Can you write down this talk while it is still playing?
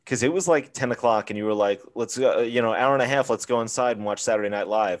because it was like 10 o'clock and you were like, let's go, hour and a half, let's go inside and watch Saturday Night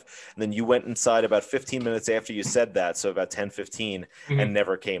Live. And then you went inside about 15 minutes after you said that. So about 10:15 and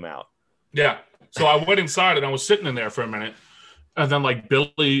never came out. Yeah. So I went inside and I was sitting in there for a minute. And then like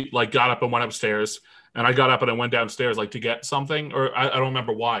Billy like got up and went upstairs. And I got up and I went downstairs like to get something, or I don't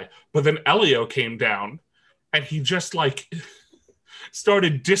remember why. But then Elio came down and he just like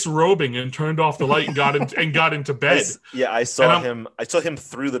started disrobing and turned off the light and got into bed. I saw him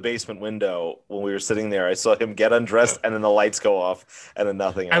through the basement window when we were sitting there. I saw him get undressed and then the lights go off and then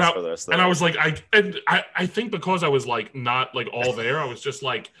nothing else for the rest of the night. I was like, I think because I was like not like all there, I was just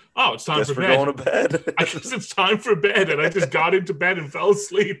like, oh, it's time for bed. Going to bed. I guess it's time for bed, and I just got into bed and fell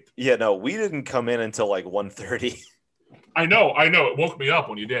asleep. Yeah, no, we didn't come in until like 1:30. I know. It woke me up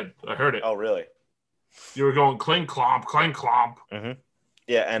when you did. I heard it. Oh, really? You were going clink clomp, clink clomp. Mm-hmm.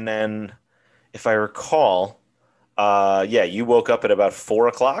 Yeah, and then if I recall, you woke up at about 4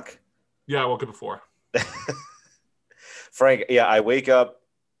 o'clock. Yeah, I woke up at 4. Frank, yeah, I wake up,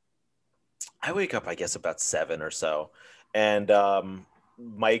 I guess about 7 or so, and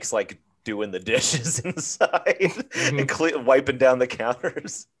Mike's like doing the dishes inside and wiping down the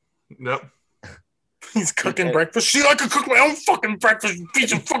counters. Yep. He's cooking breakfast. See, I can cook my own fucking breakfast,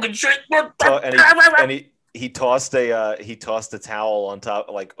 piece of fucking shit. He tossed a towel on top,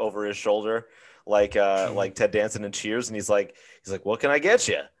 like over his shoulder, like Ted Danson in Cheers, and he's like, what can I get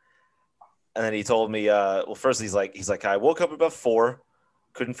you? And then he told me, first he's like, I woke up about 4,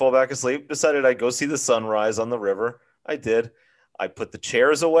 couldn't fall back asleep, decided I'd go see the sunrise on the river. I did. I put the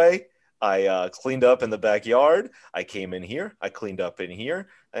chairs away. I cleaned up in the backyard. I came in here. I cleaned up in here,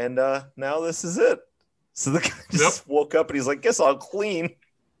 and now this is it. So the guy just woke up and he's like, guess I'll clean.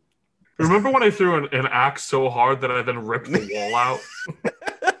 Remember when I threw an axe so hard that I then ripped the wall out?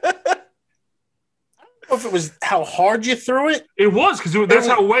 I don't know if it was how hard you threw it. It was, because that's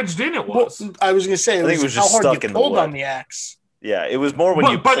how wedged in it was. Well, I was going to say, I think it was just how hard stuck you in the pulled wood. on the axe. Yeah, it was more when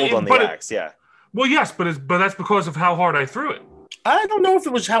you pulled on the axe, yeah. Well, yes, but that's because of how hard I threw it. I don't know if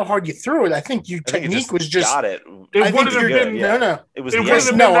it was how hard you threw it. I think your technique was just... got it. It wouldn't have been... No. It was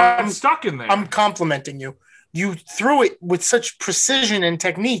I'm stuck in there. I'm complimenting you. You threw it with such precision and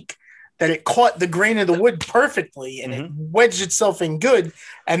technique that it caught the grain of the wood perfectly and it wedged itself in good.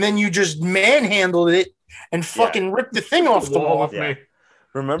 And then you just manhandled it and fucking ripped the thing off the wall. Yeah.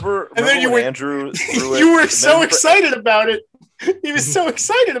 Remember when Andrew threw it? You were so excited about it. He was so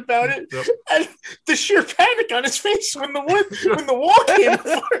excited about it, and the sheer panic on his face when the wall came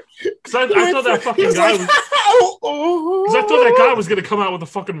apart. Because I thought that fucking guy was. Because I thought that guy was going to come out with a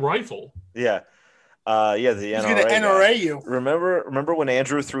fucking rifle. Yeah, the NRA. He's going to NRA you. Remember when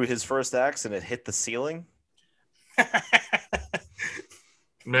Andrew threw his first axe and it hit the ceiling?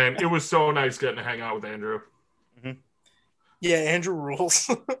 Man, it was so nice getting to hang out with Andrew. Mm-hmm. Yeah, Andrew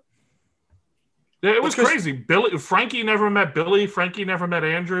rules. Yeah, it was crazy. Frankie never met Billy. Frankie never met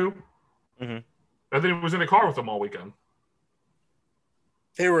Andrew. Mm-hmm. And then he was in a car with them all weekend.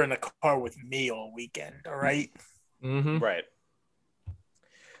 They were in a car with me all weekend, all right? Mm-hmm. Right.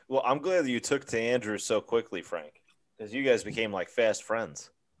 Well, I'm glad that you took to Andrew so quickly, Frank, because you guys became like fast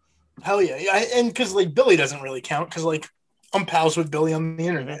friends. Hell yeah. And because like Billy doesn't really count because like I'm pals with Billy on the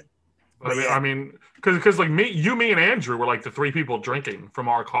internet. I mean, because like me, and Andrew were like the 3 people drinking from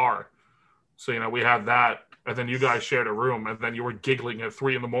our car. So, we had that, and then you guys shared a room, and then you were giggling at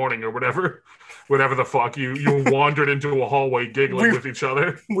 3 a.m. or whatever the fuck. You wandered into a hallway giggling with each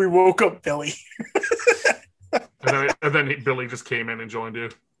other. We woke up Billy. and then Billy just came in and joined you.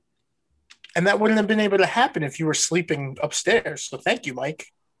 And that wouldn't have been able to happen if you were sleeping upstairs. So thank you,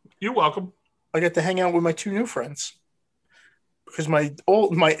 Mike. You're welcome. I got to hang out with my 2 new friends. Because my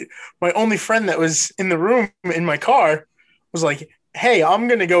only friend that was in the room in my car was like, hey, I'm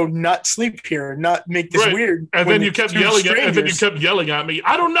gonna go not sleep here, not make this weird. And then you kept yelling at me.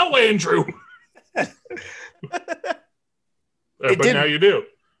 I don't know, Andrew. But now you do.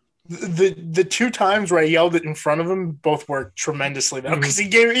 The 2 times where I yelled it in front of him both worked tremendously though, because he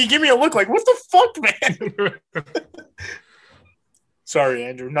gave me a look like, what the fuck, man? Sorry,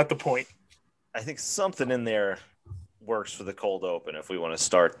 Andrew, not the point. I think something in there works for the cold open if we want to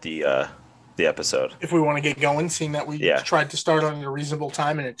start the episode. If we want to get going, seeing that we tried to start on a reasonable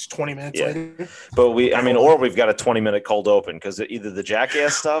time and it's 20 minutes later. But or we've got a 20-minute cold open because either the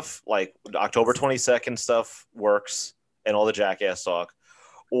Jackass stuff, like October 22nd stuff works and all the Jackass talk,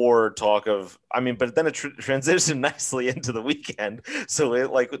 or talk of, but then it transitioned nicely into the weekend. So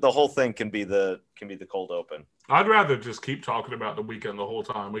the whole thing can be the cold open. I'd rather just keep talking about the weekend the whole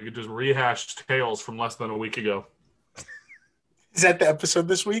time. We could just rehash tales from less than a week ago. Is that the episode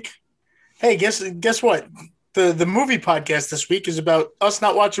this week? Hey, guess what? the movie podcast this week is about us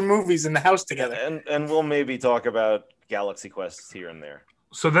not watching movies in the house together. And we'll maybe talk about Galaxy Quests here and there.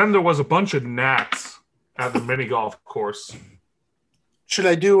 So then there was a bunch of gnats at the mini golf course. Should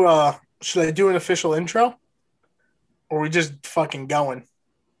I do an official intro? Or are we just fucking going?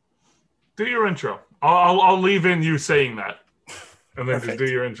 Do your intro. I'll leave in you saying that. And then Perfect. just do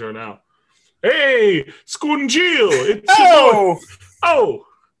your intro now. Hey, Scungil! It's Oh! Oh!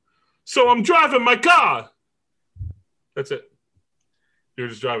 So I'm driving my car. That's it. You're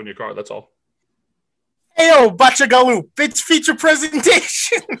just driving your car, that's all. Heyo, Bachagaloop. It's feature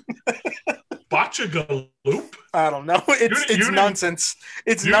presentation. Bachagaloop? I don't know. It's didn't- nonsense.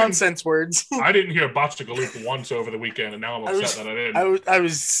 It's you nonsense words. I didn't hear Bachagaloop once over the weekend, and now I'm upset that I didn't. I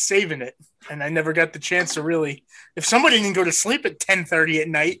was saving it, and I never got the chance to really. If somebody didn't go to sleep at 10:30 at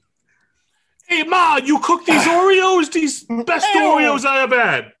night, Hey, Ma, you cooked these Oreos? These best Hey-o. Oreos I ever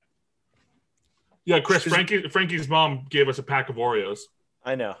had. Yeah, Chris, Frankie's mom gave us a pack of Oreos.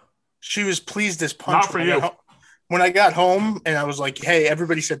 I know. she was pleased as punch. Not for you. When I got home and I was like, "Hey,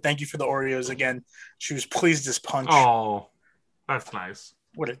 everybody said thank you for the Oreos again," she was pleased as punch. Oh, that's nice.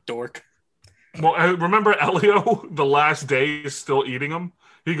 What a dork! Well, I remember Elio, the last day, is still eating them.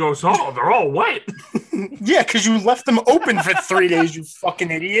 He goes, "Oh, they're all wet." Yeah, because you left them open for 3 days, you fucking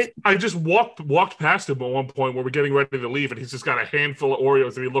idiot. I just walked past him at one point where we're getting ready to leave, and he's just got a handful of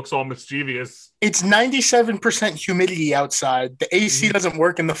Oreos, and he looks all mischievous. It's 97% humidity outside. The AC doesn't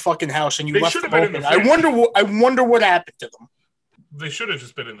work in the fucking house, and you They left should them have been in open. the fridge. I wonder what happened to them. They should have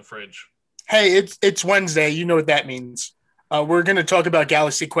just been in the fridge. Hey, it's Wednesday. You know what that means. We're going to talk about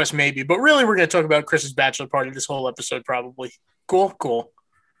Galaxy Quest maybe, but really we're going to talk about Chris's bachelor party this whole episode probably. Cool.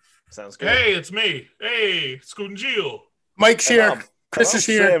 Sounds good. Hey, it's me. Hey, Scungil. Mike's here. I'm Chris is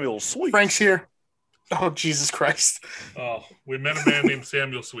here. Samuel Sweet. Frank's here. Oh, Jesus Christ. Oh, we met a man named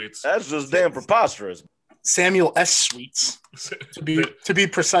Samuel Sweets. That's just damn preposterous. Samuel S. Sweets, to be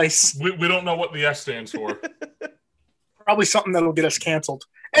precise. We don't know what the S stands for. Probably something that'll get us canceled.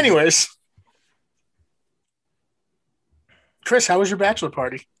 Anyways. Chris, how was your bachelor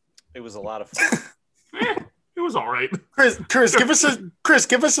party? It was a lot of fun. It was all right. Chris, give us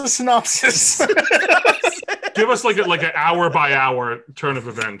a synopsis. Give us like an hour by hour turn of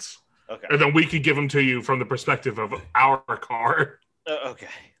events, Okay. and then we could give them to you from the perspective of our car. Okay.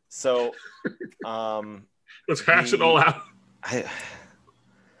 So, Let's hash it all out.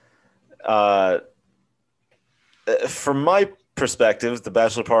 From my perspective, the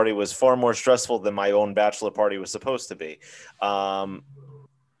bachelor party was far more stressful than my own bachelor party was supposed to be. And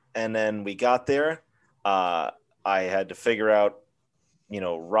then we got there. I had to figure out,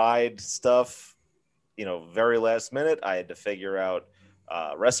 ride stuff, very last minute. I had to figure out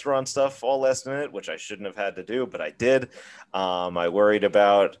restaurant stuff all last minute, which I shouldn't have had to do, but I did. I worried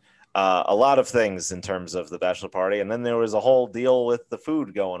about a lot of things in terms of the bachelor party. And then there was a whole deal with the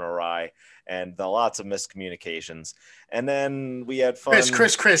food going awry and lots of miscommunications. And then we had fun.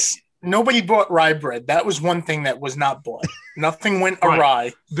 Chris, nobody bought rye bread. That was one thing that was not bought. Nothing went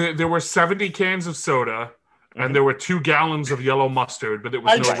awry. There were 70 cans of soda, and there were 2 gallons of yellow mustard, but there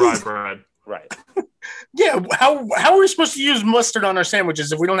was no rye bread. Right. Yeah, how are we supposed to use mustard on our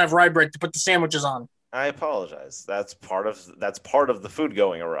sandwiches if we don't have rye bread to put the sandwiches on? I apologize. That's part of the food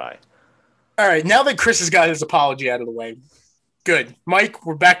going awry. All right, now that Chris has got his apology out of the way, good. Mike,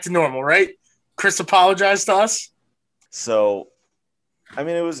 we're back to normal, right? Chris apologized to us. So, I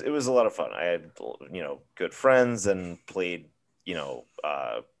mean, it was a lot of fun. I had good friends and played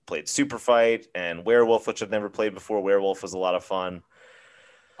Super Fight and Werewolf, which I've never played before. Werewolf was a lot of fun.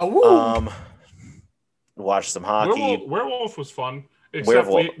 Oh, Watched some hockey. Werewolf was fun, except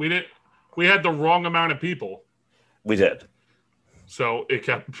we had the wrong amount of people, We did. so it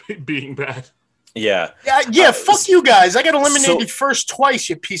kept being bad. Yeah. Yeah. Fuck you guys. I got eliminated first twice.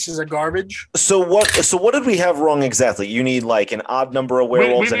 You pieces of garbage. So what did we have wrong exactly? You need like an odd number of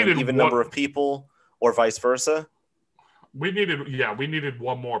werewolves and an even number of people, or vice versa. We needed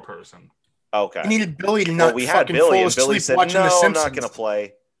one more person. Okay. I needed Billy to not we had fucking Billy, fall and Billy asleep said, watching "No, The I'm Simpsons." not going to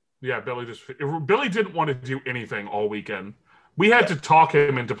play." Yeah, Billy didn't want to do anything all weekend. We had to talk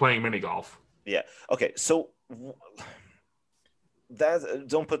him into playing mini golf. Yeah. Okay. So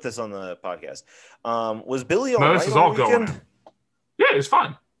don't put this on the podcast. Was Billy all right? This is all weekend? going. Yeah, it's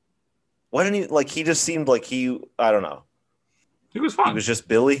fun. Why didn't he he just seemed like I don't know. He was fun. He was just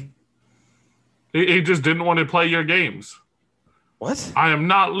Billy. He just didn't want to play your games. What? I am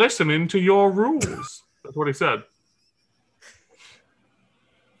not listening to your rules. That's what he said.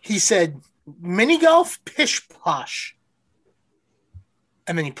 He said, "Mini golf, pish posh,"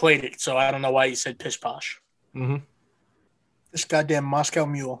 and then he played it. So I don't know why he said pish posh. Mm-hmm. This goddamn Moscow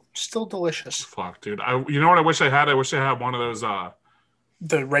Mule, still delicious. Fuck, dude. You know what I wish I had? I wish I had one of those.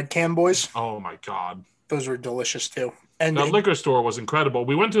 The Red Can Boys. Oh my god, those were delicious too. And the liquor store was incredible.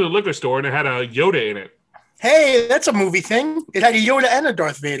 We went to the liquor store and it had a Yoda in it. Hey, that's a movie thing. It had a Yoda and a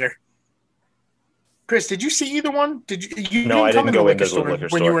Darth Vader. Chris, did you see either one? Did you? No, I didn't go into the liquor store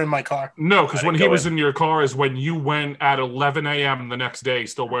when you were in my car. No, because when he was in your car is when you went at 11 a.m. the next day,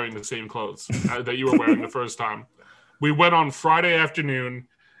 still wearing the same clothes that you were wearing the first time. We went on Friday afternoon,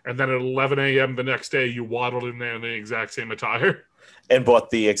 and then at 11 a.m. the next day, you waddled in there in the exact same attire and bought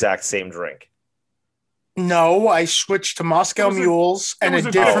the exact same drink. No, I switched to Moscow Mules and a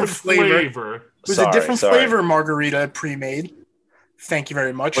different flavor. It was a different flavor margarita pre-made. Thank you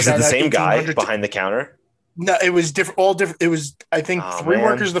very much. Was it the same guy behind the counter? No, it was different. All different. It was, I think, 3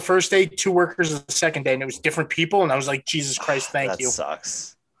 workers the first day, 2 workers the second day, and it was different people. And I was like, Jesus Christ, thank you. That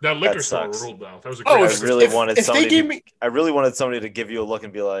sucks. That liquor store ruled though. That was a great. I really wanted somebody to give you a look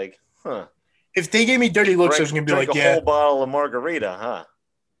and be like, "Huh." If they gave me dirty looks, I was going to be like, "Yeah." A whole bottle of margarita,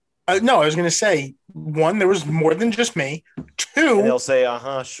 huh? No, I was going to say 1. There was more than just me. 2. And they'll say,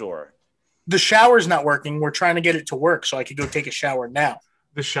 sure. The shower's not working. We're trying to get it to work so I could go take a shower now.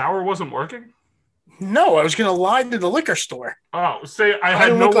 The shower wasn't working? No, I was going to lie to the liquor store. Oh, say I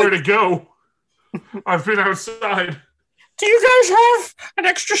had nowhere to go. I've been outside. Do you guys have an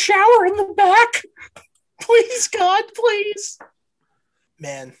extra shower in the back? Please, God, please.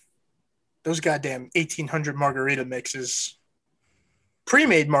 Man, those goddamn 1800 margarita mixes,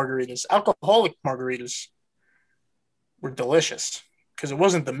 pre-made margaritas, alcoholic margaritas, were delicious. Because it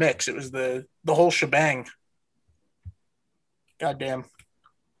wasn't the mix. It was the whole shebang. Goddamn.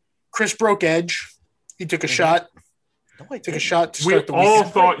 Chris broke edge. He took a shot. No, I took a shot to start the weekend. We all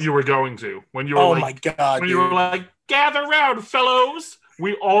thought you were going to. When you were my God, when you were like, gather round, fellows.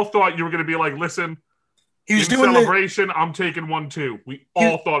 We all thought you were going to be like, listen, he was doing celebration. I'm taking one too. We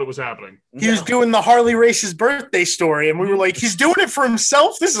all thought it was happening. He was doing the Harley Race's birthday story, and we were like, he's doing it for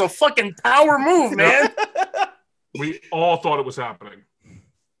himself? This is a fucking power move, man. We all thought it was happening.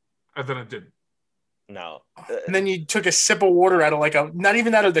 And then it didn't. No. And then you took a sip of water out of not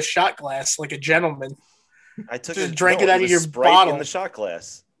even out of the shot glass, like a gentleman. I took drank it out of your bottle in the shot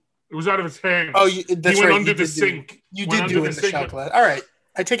glass. It was out of his hand. Oh, that's he right. went under the sink. You did do it in the shot glass. All right,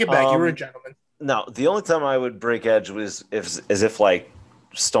 I take it back. You were a gentleman. No, the only time I would break edge was if like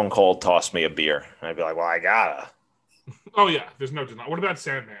Stone Cold tossed me a beer. I'd be like, well, I gotta. Oh yeah, there's no denying. What about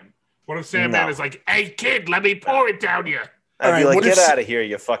Sandman? What if Sandman is like, hey kid, let me pour it down you? I'd be like, get out of here,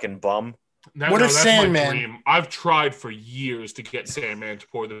 you fucking bum. What if Sandman? I've tried for years to get Sandman to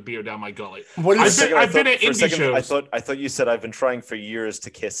pour the beer down my gullet. What if I've been at indie shows. I thought you said I've been trying for years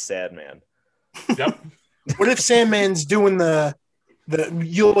to kiss Sandman. Yep. What if Sandman's doing the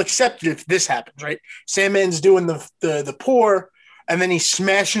you'll accept it if this happens, right? Sandman's doing the pour, and then he's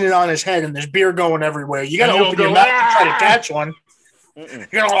smashing it on his head, and there's beer going everywhere. You got to open your mouth to try to catch one. You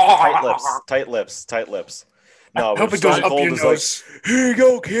gotta, tight lips. No, I hope it goes up your nose. Like, here you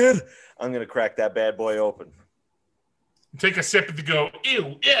go, kid. I'm gonna crack that bad boy open. Take a sip and go,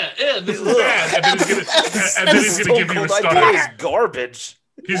 ew, yeah, this is bad. And then he's gonna give you a stunner. It's garbage.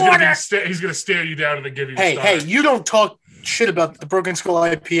 He's gonna stare you down and then give you a stunner. Hey, you don't talk shit about the Broken Skull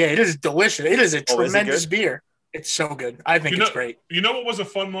IPA. It is delicious. It is a tremendous beer. It's so good. I think it's great. You know what was a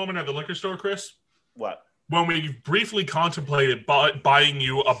fun moment at the liquor store, Chris? What? When we briefly contemplated buying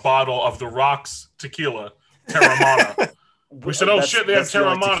you a bottle of the Rocks tequila, Terramana. We said, "Oh shit, they have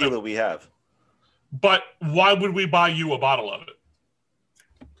Terramana." The tequila we have. But why would we buy you a bottle of it?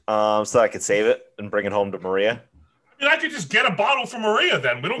 So that I could save it and bring it home to Maria. I mean, I could just get a bottle for Maria.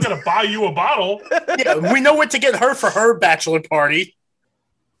 Then we don't got to buy you a bottle. Yeah, we know what to get her for her bachelor party.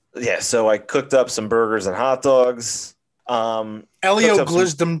 Yeah, so I cooked up some burgers and hot dogs. Elio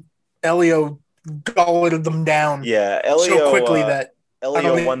gulleted them down. Yeah, Elio so quickly that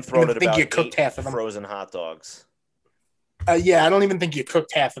Elio one thrown at about you cooked 8 half of them. Frozen hot dogs. Yeah, I don't even think you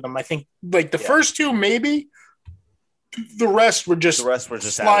cooked half of them. I think like the first 2 maybe. The rest were just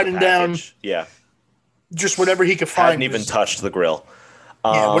sliding down. Yeah, just whatever he could find. Hadn't even touched the grill.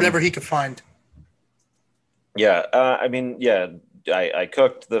 Yeah, whatever he could find. Yeah, I mean, yeah. I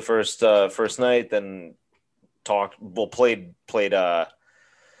cooked the first night, then played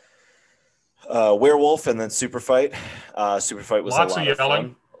Werewolf and then Super Fight. Super Fight was lots a lot of yelling,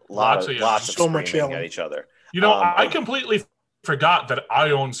 fun. Lots of so much yelling at each other. You know, I completely forgot that I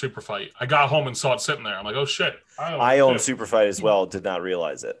own Super Fight. I got home and saw it sitting there. I'm like, oh shit, I own Super Fight as well. Did not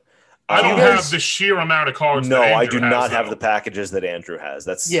realize it. I don't have the sheer amount of cards. No, that I do not have the packages that Andrew has.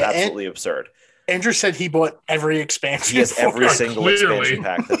 That's absolutely absurd. Andrew said he bought every expansion. He has every single expansion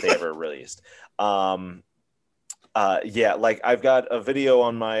pack that they ever released. Yeah, like I've got a video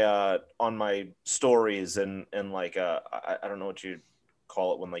on my stories and like I don't know what you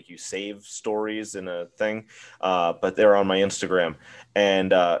call it when like you save stories in a thing, but they're on my Instagram,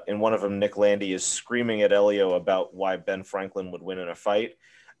 and in one of them Nick Landy is screaming at Elio about why Ben Franklin would win in a fight,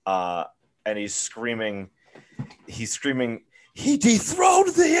 and he's screaming, he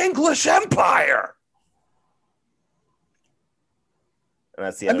dethroned the English Empire. And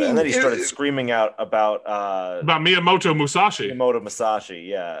that's the end. And then he started screaming out about Miyamoto Musashi. Miyamoto Musashi,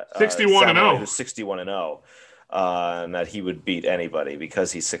 yeah. 61-0. Who's 61-0. And that he would beat anybody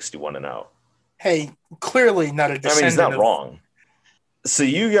because he's 61-0. Hey, clearly not a descendant. I mean, he's not wrong. So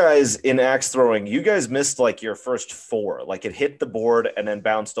you guys in axe throwing, you guys missed like your first 4. Like it hit the board and then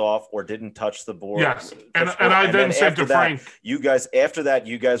bounced off or didn't touch the board. Yes. And I then said to Frank, you guys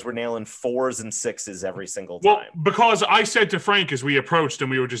were nailing 4s and 6s every single time. Well, because I said to Frank as we approached and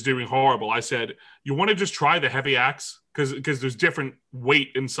we were just doing horrible, I said, you want to just try the heavy axe? Because there's different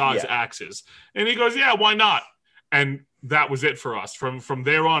weight and size axes. And he goes, yeah, why not? And that was it for us. From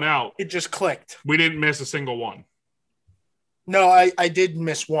there on out, it just clicked. We didn't miss a single one. No, I did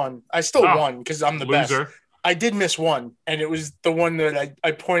miss one. I still won because I'm the loser. best. I did miss one, and it was the one that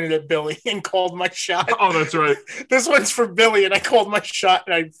I pointed at Billy and called my shot. Oh, that's right. This one's for Billy, and I called my shot,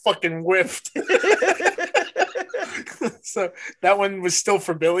 and I fucking whiffed. So that one was still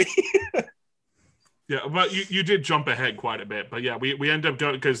for Billy. Yeah, but you did jump ahead quite a bit. But yeah, we ended up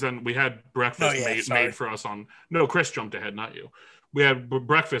going because then we had breakfast made for us on. No, Chris jumped ahead, not you. We had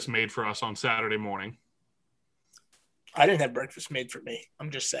breakfast made for us on Saturday morning. I didn't have breakfast made for me.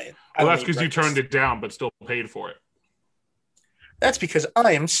 I'm just saying. Well, that's because you turned it down, but still paid for it. That's because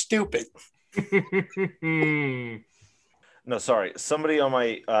I am stupid. No, sorry. Somebody on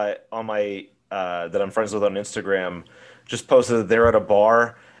my that I'm friends with on Instagram just posted that they're at a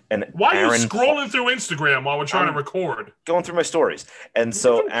bar. And why are you scrolling through Instagram while we're trying to record? Going through my stories. And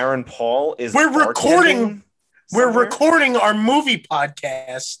so Aaron Paul is We're recording our movie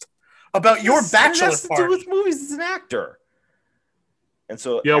podcast about your bachelor party. It has to do with movies. He's an actor. And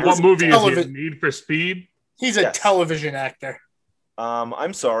so what movie is he? Need for Speed? He's a television actor.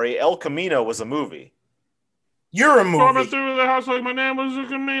 I'm sorry. El Camino was a movie. You're a movie. Storming through the house like my name was El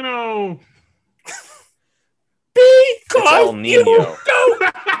Camino. Because you don't.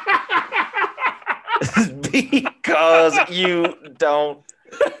 Because you don't.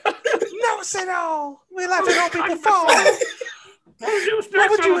 No, say no. We let the old people fall. What would you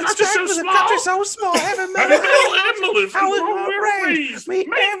expect with a country so small? Heaven made how it will raise. We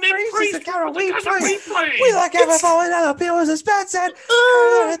freeze the counter we play. We like ever falling out of people's expense and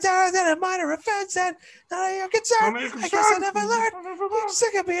a minor offense and none of your concern. I guess I never learned. I'm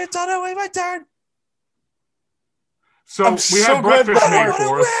sick of being told away my turn. So we had breakfast made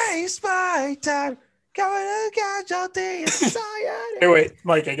for us. Waste my time going to casualty society. Hey, wait,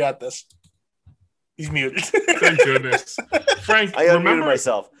 Mike, I got this. He's muted. Thank goodness. Frank, I unmuted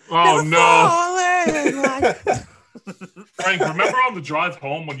myself. Oh, no. Frank, remember on the drive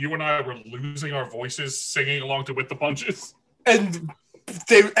home when you and I were losing our voices singing along to With the Punches? And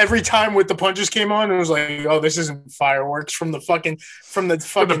every time With the Punches came on, it was like, oh, this isn't fireworks from the fucking peanut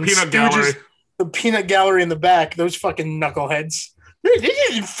Stooges, gallery. The peanut gallery in the back. Those fucking knuckleheads.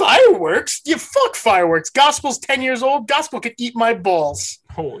 Fireworks? You fuck fireworks. Gospel's 10 years old. Gospel could eat my balls.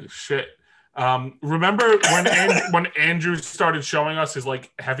 Holy shit. Remember when Andrew started showing us his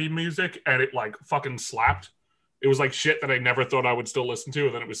like heavy music and it like fucking slapped? It was like shit that I never thought I would still listen to,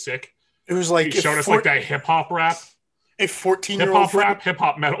 and then it was sick. It was like he showed us like that hip hop rap. A 14-year-old hip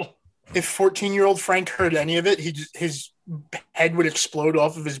hop metal. If 14-year-old Frank heard any of it, his head would explode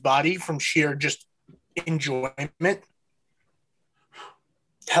off of his body from sheer just enjoyment.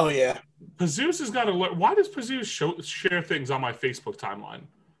 Hell yeah. Pazoose has got to learn. Why does Pazoose share things on my Facebook timeline?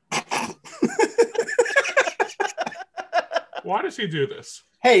 Why does he do this?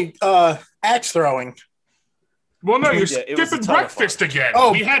 Hey, axe throwing. Well, no, you're skipping breakfast again.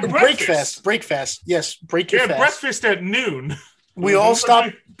 Oh, we had breakfast. Yes, break your fast. Breakfast at noon. We all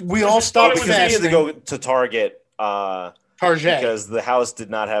stopped. We all stopped fasting. We had to go to Target. Because the house did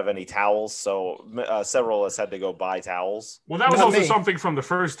not have any towels, so several of us had to go buy towels. Well, that was also something from the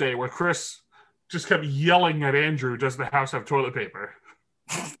first day where Chris just kept yelling at Andrew, does the house have toilet paper?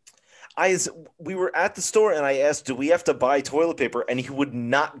 We were at the store, and I asked, do we have to buy toilet paper? And he would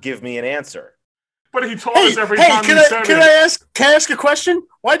not give me an answer. But he told us every time he said can I ask a question?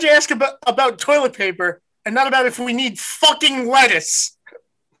 Why'd you ask about toilet paper and not about if we need fucking lettuce?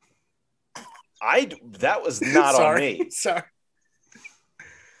 That was not on me. Sorry.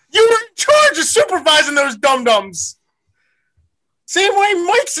 You were in charge of supervising those dum-dums. Same way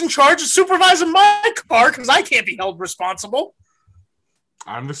Mike's in charge of supervising my car because I can't be held responsible.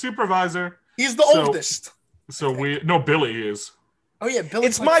 I'm the supervisor. He's the oldest. So Billy is. Oh yeah, Billy.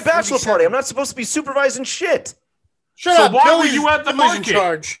 It's my bachelor party. I'm not supposed to be supervising shit. Shut up. Why Billy's, were you at the market? in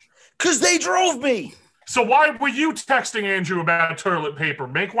charge? Because they drove me. So why were you texting Andrew about toilet paper?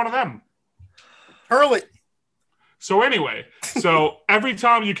 Make one of them. Hurl it. So anyway, every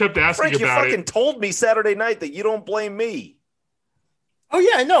time you kept asking Frank, about it. you fucking told me Saturday night that you don't blame me. Oh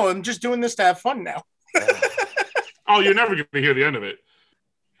yeah, I know. I'm just doing this to have fun now. Oh, you're never going to hear the end of it.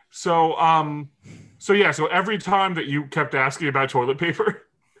 So every time that you kept asking about toilet paper,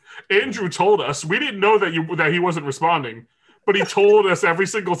 Andrew told us. We didn't know that he wasn't responding, but he told us every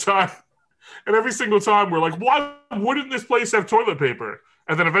single time. And every single time we're like, why wouldn't this place have toilet paper?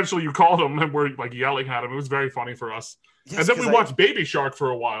 And then eventually you called him and we're like yelling at him. It was very funny for us. Yes, and then we watched Baby Shark for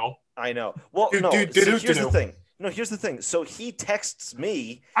a while. I know. Well, here's the thing. No, here's the thing. So he texts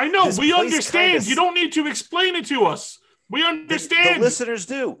me. I know. We understand. You don't need to explain it to us. We understand. The listeners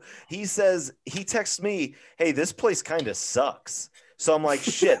do. He texts me, hey, this place kind of sucks. So I'm like,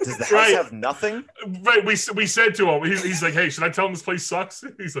 shit, does the house have nothing? Right. We said to him, he's like, hey, should I tell him this place sucks?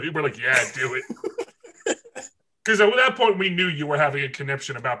 We're like, yeah, do it. Because at that point, we knew you were having a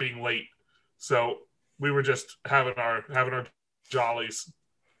conniption about being late. So we were just having our jollies.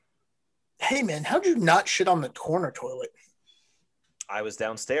 Hey, man, how'd you not shit on the corner toilet? I was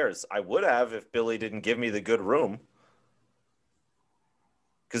downstairs. I would have if Billy didn't give me the good room.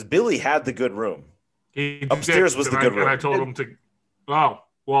 Because Billy had the good room. Upstairs was the good room. And I told him to... Oh,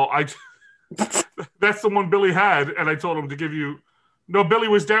 well, that's the one Billy had, and I told him to give you... No, Billy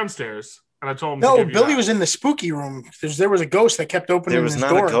was downstairs, and I told him to give you Billy was in the spooky room. There was a ghost that kept opening his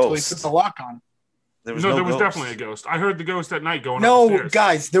door until he put the lock on. There was definitely a ghost. I heard the ghost at night going upstairs. No,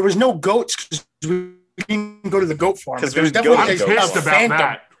 guys, there was no goats because we didn't go to the goat farm. There was definitely I'm pissed about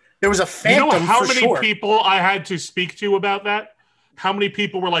that. There was a phantom. You know how many people I had to speak to about that? How many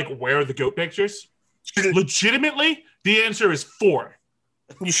people were like, where are the goat pictures? Legitimately, the answer is 4.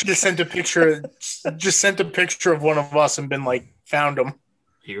 You should have sent a picture. Just sent a picture of one of us and been like, found him.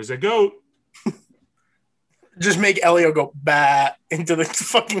 Here's a goat. Just make Elio go bah into the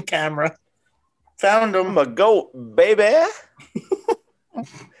fucking camera. Found him. I'm a goat, baby.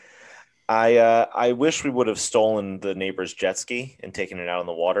 I wish we would have stolen the neighbor's jet ski and taken it out in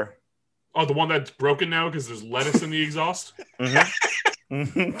the water. Oh, the one that's broken now because there's lettuce in the exhaust? Mm-hmm.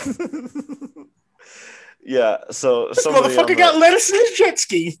 Yeah, so this motherfucker got lettuce in his jet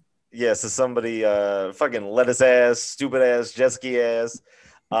ski. Yeah, so somebody fucking lettuce ass, stupid ass, jet ski ass.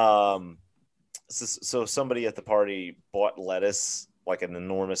 So somebody at the party bought lettuce, like an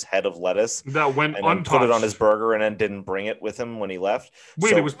enormous head of lettuce, that went and untouched. Put it on his burger and then didn't bring it with him when he left.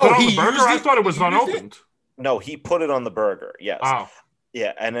 Wait, it was put on the burger? I thought it was unopened. No, he put it on the burger. Yes. Oh.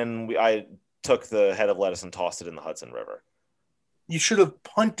 Yeah, and then I took the head of lettuce and tossed it in the Hudson River. You should have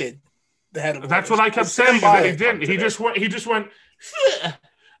punted the head of lettuce. That's what I kept saying, but he didn't. He just went. Phew.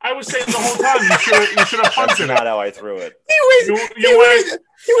 I was saying the whole time you should have punted. That's not how I threw it.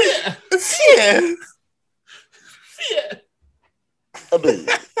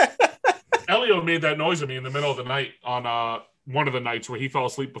 Elio made that noise at me in the middle of the night on one of the nights where he fell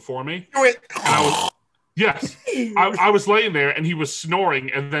asleep before me. Yes. I was laying there and he was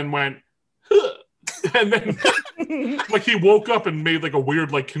snoring and then went, and then like he woke up and made like a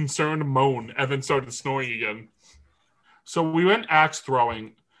weird like concerned moan and then started snoring again. So we went axe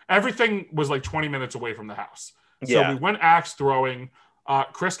throwing. Everything was like 20 minutes away from the house. So we went axe throwing.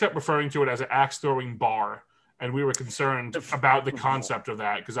 Chris kept referring to it as an axe throwing bar. And we were concerned about the concept of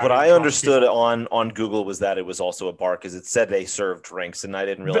that. What I understood on Google was that it was also a bar because it said they served drinks, and I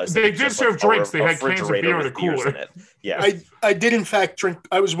didn't realize they did serve drinks. They had cans of beer in a cooler. Yeah, I did in fact drink.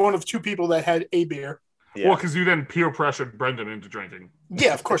 I was one of 2 people that had a beer. Yeah. Well, because you then peer pressured Brendan into drinking.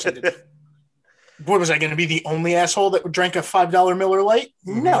 Yeah, of course I did. What was I going to be the only asshole that drank a $5 Miller Lite?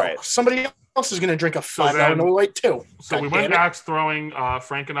 No, right. Somebody else is going to drink a $5 Miller Lite too. So we went axe throwing.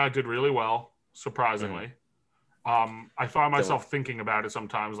 Frank and I did really well, surprisingly. Mm-hmm. I find myself thinking about it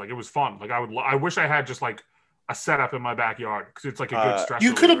sometimes. Like it was fun. Like I wish I had just like a setup in my backyard because it's like a good stress.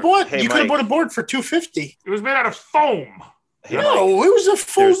 You could have bought. Hey, you could have bought a board for $250. It was made out of foam. Hey, no, Mike, it was a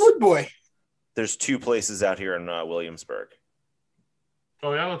full wood boy. There's 2 places out here in Williamsburg.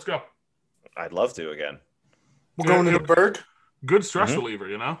 Oh yeah, let's go. I'd love to again. We're going to the Berg. Good stress reliever,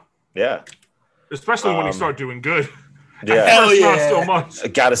 you know. Yeah. Especially when you start doing good. Yeah. Hell yeah. Not so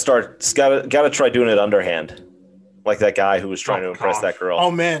much. Got to try doing it underhand. Like that guy who was trying to impress that girl.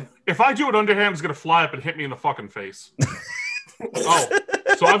 Oh, man. If I do it underhand, it's going to fly up and hit me in the fucking face. Oh,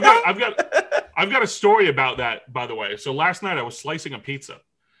 So I've got a story about that, by the way. So last night I was slicing a pizza,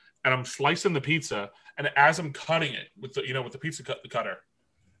 and I'm slicing the pizza, and as I'm cutting it with the pizza cutter,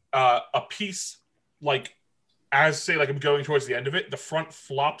 a piece like I'm going towards the end of it, the front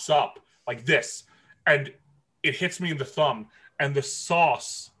flops up like this, and it hits me in the thumb, and the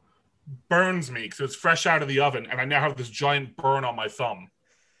sauce burns me because it's fresh out of the oven, and I now have this giant burn on my thumb.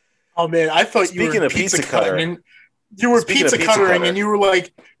 Oh man, I thought Speaking you were of pizza cutter. You were pizza cuttering, and you were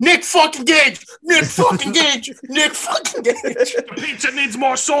like, Nick fucking Gage, Nick fucking Gage, Nick fucking Gage. The pizza needs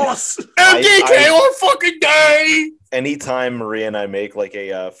more sauce. MDK all fucking day. Anytime Maria and I make like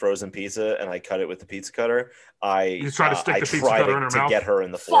a frozen pizza and I cut it with the pizza cutter, I try to stick the pizza cutter in her mouth. Get her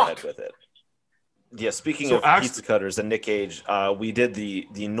in the forehead with it. Yeah, speaking of pizza cutters and Nick Cage, we did the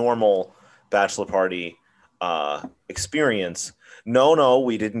normal bachelor party experience. No,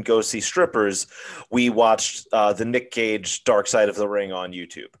 we didn't go see strippers. We watched the Nick Cage Dark Side of the Ring on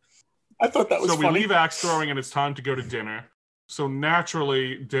YouTube. I thought that was funny. So we leave axe throwing and it's time to go to dinner. So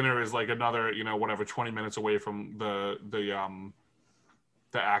naturally, dinner is like another, 20 minutes away from the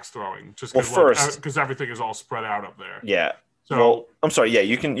axe throwing. Just because everything is all spread out up there. Yeah. So I'm sorry. Yeah,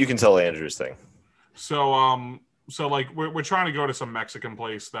 you can tell Andrew's thing. So like we're trying to go to some Mexican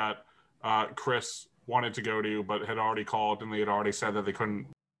place that Chris wanted to go to, but had already called and they had already said that they couldn't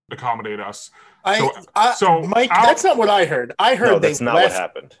accommodate us. So Mike, that's not what I heard. I heard that's not what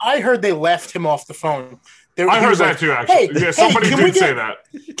happened. I heard they left him off the phone. I heard that too, actually. Somebody did say that.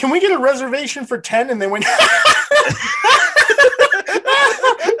 Can we get a reservation for 10? And they went, a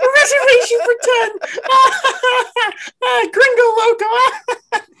reservation for 10. Gringo Loco.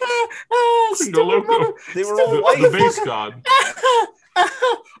 Gringo Loco. They were all the base god.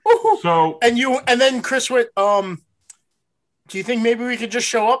 So and then Chris went, do you think maybe we could just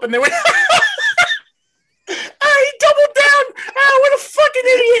show up? And they went, he doubled down. What a fucking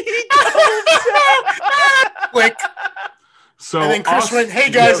idiot. He doubled down. Click. So and then Chris went, hey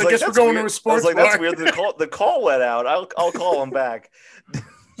guys, I guess we're going to a sports bar. That's weird. The call went out. I'll call him back.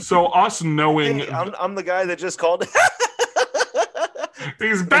 So us knowing, hey, I'm the guy that just called.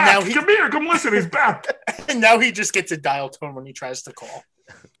 He's back. Come here. Come listen. He's back. And now he just gets a dial tone when he tries to call.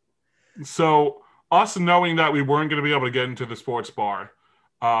 So us knowing that we weren't going to be able to get into the sports bar,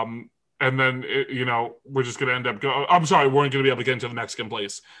 and then we're just going to end up I'm sorry, we weren't going to be able to get into the Mexican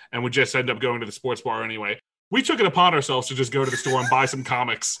place, and we just end up going to the sports bar anyway. We took it upon ourselves to just go to the store and buy some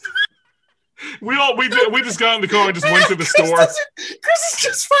comics. We just got in the car and just went to the store. Chris is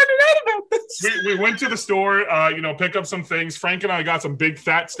just finding out about this. We went to the store, pick up some things. Frank and I got some big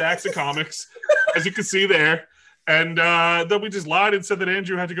fat stacks of comics, as you can see there. And then we just lied and said that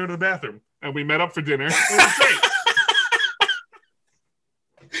Andrew had to go to the bathroom. And we met up for dinner. It was great.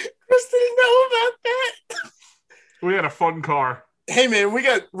 Chris didn't know about that. We had a fun car. Hey man, we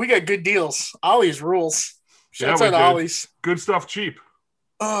got good deals. Ollie's rules. Shouts out to Ollie's. Good stuff, cheap.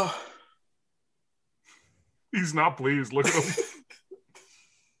 Oh. He's not pleased. Look at him.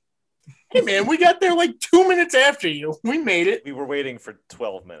 Hey man, we got there like 2 minutes after you. We made it. We were waiting for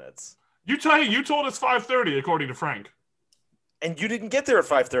 12 minutes. You told us 5:30 according to Frank. And you didn't get there at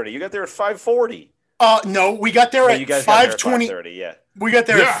 5:30. You got there at 5:40. No, we got there at 5:20. Yeah. We got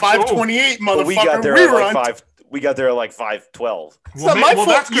there at 5:28, motherfucker. Well, we got there at like 5. We got there at like 5:12.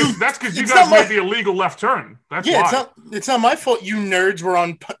 That's because you guys made the illegal left turn. That's why. It's not my fault. You nerds were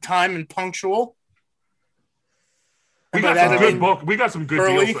on time and punctual. We got some good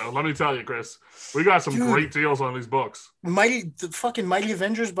deals, though. Let me tell you, Chris. We got some great deals on these books. The fucking Mighty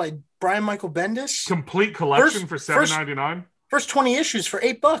Avengers by Brian Michael Bendis. Complete collection for $7.99. First 20 issues for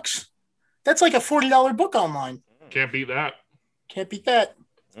 $8. That's like a $40 book online. Can't beat that. Can't beat that.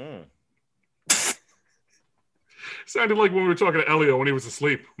 Sounded like when we were talking to Elio when he was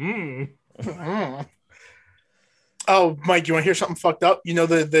asleep. Oh, Mike, you want to hear something fucked up? You know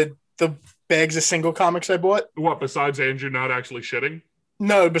the bags of single comics I bought? What, besides Andrew not actually shitting?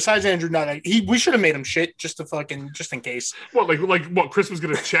 No, besides Andrew not. We should have made him shit just in case. What, like what? Chris was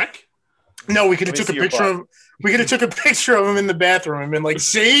gonna check? No, we could have took a picture of. We could have took a picture of him in the bathroom and been like,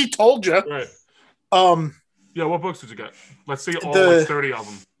 "See, told you." Right. Yeah. What books did you get? Let's see all 30 of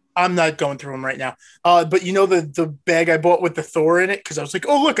them. I'm not going through them right now. But you know the bag I bought with the Thor in it because I was like,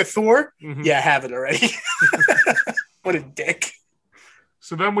 "Oh, look, a Thor." Mm-hmm. Yeah, I have it already. What a dick.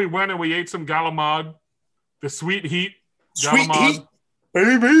 So then we went and we ate some Galamad, the Sweet Heat. Sweet Heat,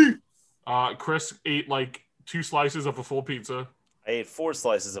 baby. Chris ate like 2 slices of a full pizza. I ate 4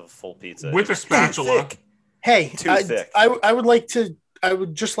 slices of a full pizza. With a spatula. Hey, too thick. I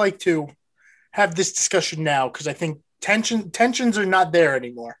would just like to have this discussion now because I think tensions are not there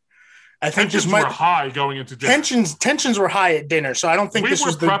anymore. I think Tensions were high going into dinner. Tensions were high at dinner, so I don't think this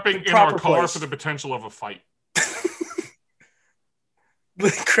was the proper prepping in our car place. for the potential of a fight.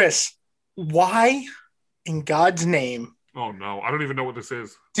 Chris, why in God's name? Oh no, I don't even know what this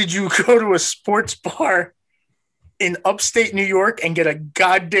is. Did you go to a sports bar in upstate New York and get a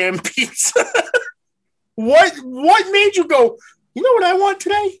goddamn pizza? What made you go, you know what I want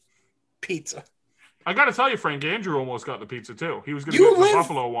today? Pizza. I got to tell you, Frank, Andrew almost got the pizza too. He was going to get the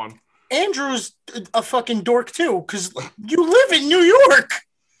Buffalo one. Andrew's a fucking dork too, because you live in New York.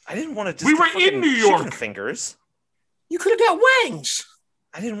 I didn't want to. We were in New York. Fingers. You could have got wings.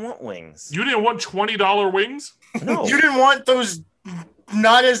 I didn't want wings. You didn't want $20 wings? No. You didn't want those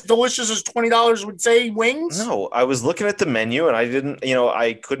not as delicious as $20 would say wings? No, I was looking at the menu and I didn't,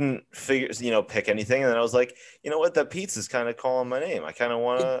 I couldn't pick anything. And then I was like, you know what? That pizza's kind of calling my name. I kind of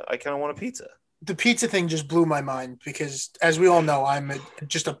want a pizza. The pizza thing just blew my mind because, as we all know, I'm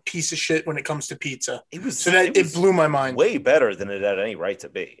just a piece of shit when it comes to pizza. It blew my mind. Way better than it had any right to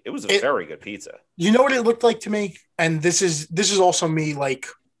be. It was a very good pizza. You know what it looked like to me? And this is also me like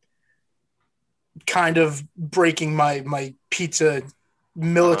kind of breaking my pizza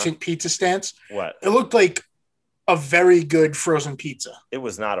militant pizza stance. What? It looked like a very good frozen pizza. It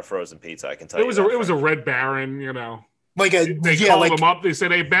was not a frozen pizza, I can tell you. It was a Red Baron, Like they called them up. They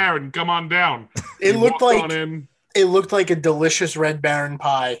said, "Hey, Baron, come on down." It looked like a delicious Red Baron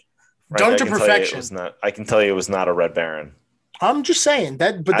pie, done to perfection. I can tell you, it was not a Red Baron. I'm just saying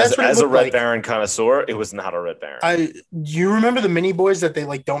that, but that's what it looked as a Red like. Baron connoisseur, it was not a Red Baron. You remember the mini boys that they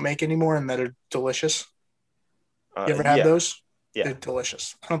don't make anymore and that are delicious? You ever had those? Yeah, they're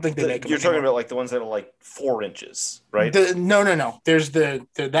delicious. I don't think they make them. You're talking about like the ones that are like 4 inches, right? No. There's the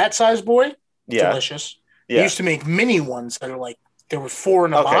that size boy. Yeah, delicious. Yeah. They used to make mini ones that are there were 4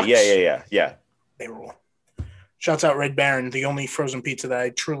 in a box. Yeah. They were. Shouts out Red Baron, the only frozen pizza that I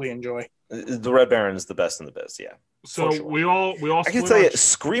truly enjoy. The Red Baron is the best in the biz. Yeah. So sure. we all. I can tell you,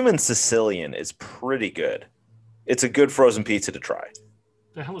 Screamin' Sicilian is pretty good. It's a good frozen pizza to try.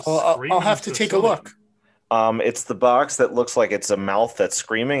 The hell is I'll have to take a look. It's the box that looks like it's a mouth that's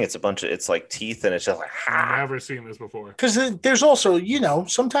screaming. It's like teeth, and it's just like. I've never seen this before. Because there's also,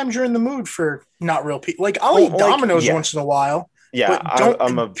 sometimes you're in the mood for not real pizza. Like I'll eat Domino's once in a while. Yeah,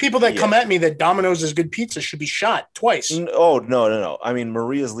 but people that come at me that Domino's is good pizza should be shot twice. Oh no! I mean,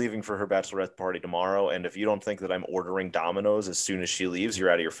 Maria's leaving for her bachelorette party tomorrow, and if you don't think that I'm ordering Domino's as soon as she leaves, you're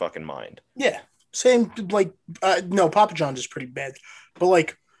out of your fucking mind. Yeah, same. No, Papa John's is pretty bad,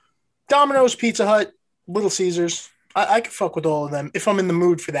 but Domino's, Pizza Hut, Little Caesars, I could fuck with all of them if I'm in the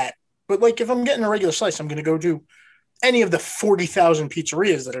mood for that. But if I'm getting a regular slice, I'm gonna go to any of the 40,000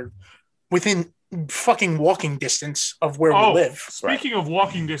 pizzerias that are within fucking walking distance of where we live. Speaking of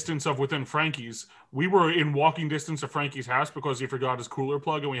walking distance of within Frankie's, we were in walking distance of Frankie's house because he forgot his cooler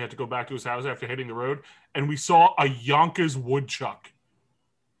plug and we had to go back to his house after hitting the road. And we saw a Yonkers woodchuck.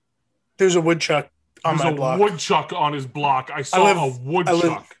 There's a woodchuck on my block. There's a woodchuck on his block. I saw a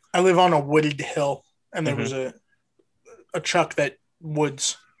woodchuck. I live on a wooded hill, and there was a chuck that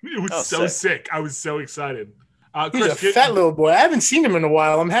woods. It was so sick. I was so excited. He's Chris, a fat little boy. I haven't seen him in a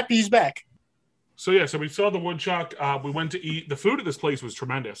while. I'm happy he's back. So we saw the woodchuck. We went to eat. The food at this place was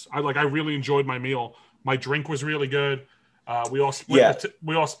tremendous. I really enjoyed my meal. My drink was really good. We all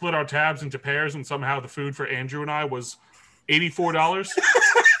split our tabs into pairs, and somehow the food for Andrew and I was $84.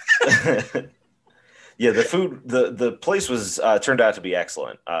 Yeah, the food. The place was turned out to be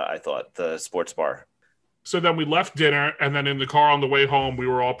excellent. I thought the sports bar. So then we left dinner, and then in the car on the way home, we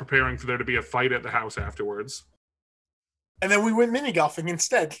were all preparing for there to be a fight at the house afterwards. And then we went mini golfing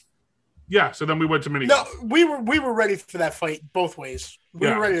instead. Yeah, so then we went to mini golf. No, we were ready for that fight both ways. We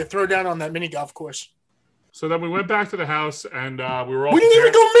were ready to throw down on that mini golf course. So then we went back to the house, and we were all. We didn't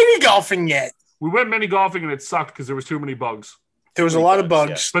even go mini golfing yet. We went mini golfing, and it sucked because there was too many bugs. There was a lot of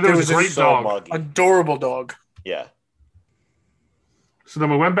bugs, but there was a great dog, muggy. Adorable dog. Yeah. So then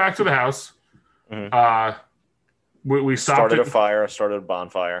we went back to the house. Mm-hmm. We stopped. Started a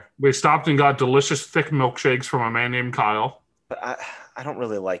bonfire. We stopped and got delicious thick milkshakes from a man named Kyle. But I don't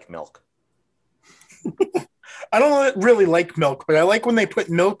really like milk. I don't really like milk, but I like when they put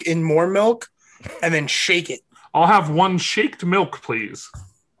milk in more milk and then shake it. I'll have one shaked milk, please.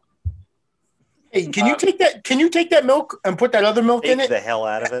 Hey, can you take that? Can you take that milk and put that other milk in it? The hell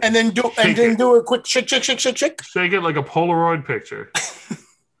out of it, and then do a quick shake. Shake it like a Polaroid picture.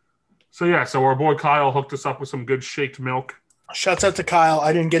 So our boy Kyle hooked us up with some good shaked milk. Shouts out to Kyle.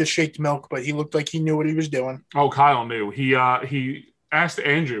 I didn't get a shaked milk, but he looked like he knew what he was doing. Oh, Kyle knew. He asked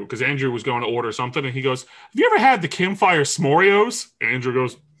Andrew because Andrew was going to order something, and he goes, "Have you ever had the campfire s'moreos?" Andrew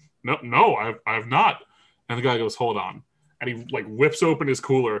goes, "No, I have not." And the guy goes, "Hold on." and he like whips open his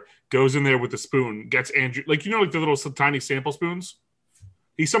cooler, goes in there with the spoon, gets Andrew like the little tiny sample spoons.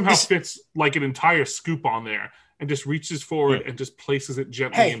 He somehow fits like an entire scoop on there and just reaches forward and just places it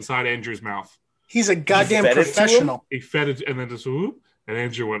gently inside Andrew's mouth. He's a goddamn professional. He fed it and then just whoop, and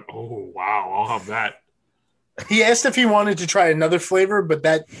Andrew went, "Oh wow, I'll have that." He asked if he wanted to try another flavor, but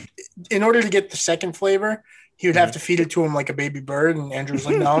that in order to get the second flavor, he would have to feed it to him like a baby bird. And Andrew was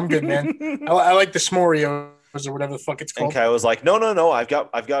like, "No, I'm good, man. I like the s'moreos or whatever the fuck it's called." And Kai was like, "No, I've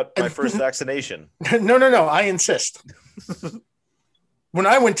got my first vaccination." No, I insist. When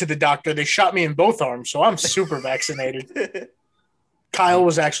I went to the doctor, they shot me in both arms, so I'm super vaccinated. Kyle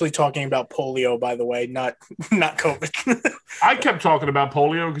was actually talking about polio, by the way, not COVID. I kept talking about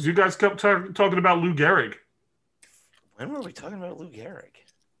polio because you guys kept talking about Lou Gehrig. When were we talking about Lou Gehrig?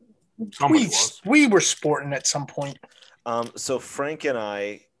 We were sporting at some point. So Frank and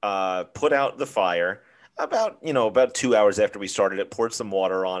I put out the fire about 2 hours after we started it, poured some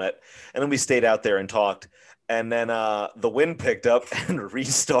water on it, and then we stayed out there and talked. And then the wind picked up and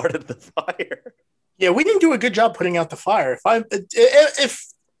restarted the fire. Yeah, we didn't do a good job putting out the fire. If I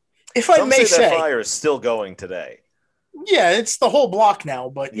may say, that fire is still going today. Yeah, it's the whole block now,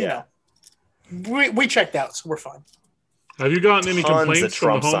 but you know, we checked out, so we're fine. Have you gotten any complaints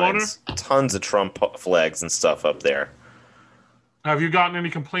from the homeowner? Tons of Trump flags and stuff up there. Have you gotten any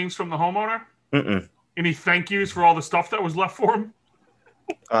complaints from the homeowner? Mm-mm. Any thank yous for all the stuff that was left for him?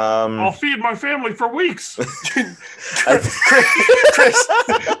 I'll feed my family for weeks.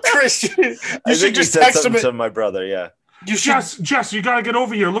 Chris, you should just text him to my brother. Yeah, Jess, you gotta get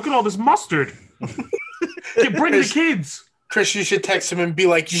over here. Look at all this mustard. Bring the kids. Chris, you should text him and be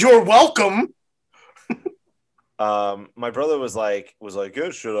like, "You're welcome." My brother was like,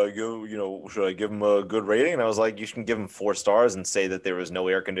 "Good. Should I go? Should I give him a good rating?" And I was like, "You can give him 4 stars and say that there was no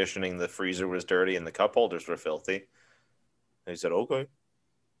air conditioning, the freezer was dirty, and the cup holders were filthy." And he said, "Okay."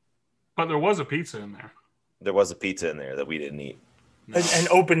 But there was a pizza in there. There was a pizza in there that we didn't eat. No. And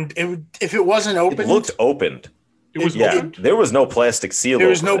opened. If it wasn't opened, it looked opened. It was opened? There was no plastic seal. There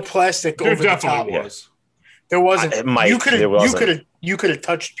was no plastic there over the top. There definitely was. There wasn't. You could have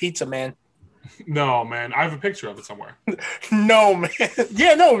touched pizza, man. No, man. I have a picture of it somewhere. No, man.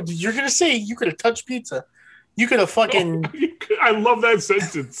 Yeah, no. You're gonna say you could have touched pizza. You could have fucking. I love that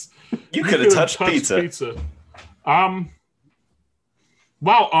sentence. You could have touched pizza.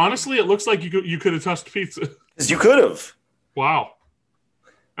 Wow, honestly, it looks like you could have touched pizza. You could have. Wow.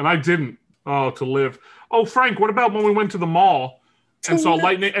 And I didn't. Oh, to live. Oh, Frank, what about when we went to the mall and saw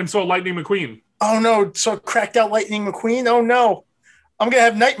Lightning McQueen? Oh no, so cracked out Lightning McQueen? Oh no. I'm gonna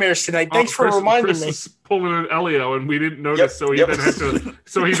have nightmares tonight. Thanks for reminding me. Chris is pulling an Elio and we didn't notice, so he then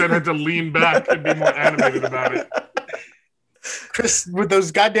had to lean back and be more animated about it. Chris with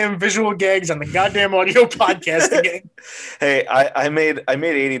those goddamn visual gags on the goddamn audio podcast again. Hey, I made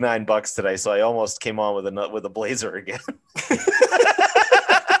 $89 today, so I almost came on with a blazer again.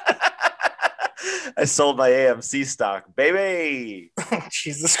 I sold my AMC stock, baby. Oh,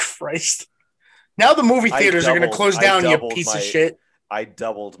 Jesus Christ! Now the movie theaters are going to close down. You piece of shit. I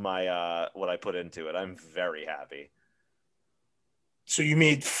doubled my what I put into it. I'm very happy. So you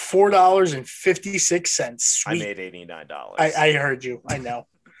made $4.56. I made $89. I heard you. I know.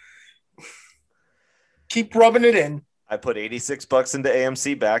 Keep rubbing it in. I put $86 into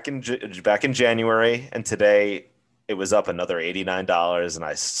AMC back in January, and today it was up another $89, and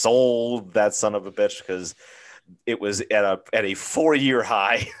I sold that son of a bitch because it was at a 4-year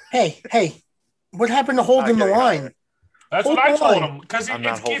high. Hey, what happened to holding the line? That's what I told him because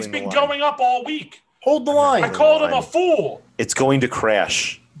it's been going up all week. Hold the line. I called him a fool. It's going to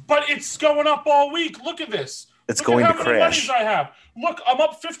crash. But it's going up all week. Look at this. It's going to crash. Look at how many monies I have. Look, I'm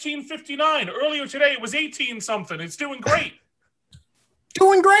up 15.59. Earlier today, it was 18 something. It's doing great.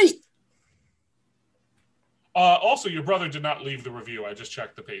 Doing great. Also, your brother did not leave the review. I just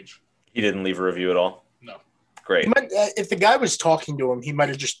checked the page. He didn't leave a review at all? No. Great. If the guy was talking to him, he might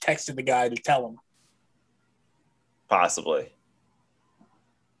have just texted the guy to tell him. Possibly.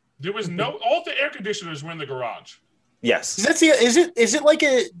 There was all the air conditioners were in the garage. Yes. Is it like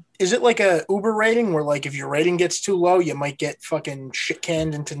a Uber rating where like if your rating gets too low, you might get fucking shit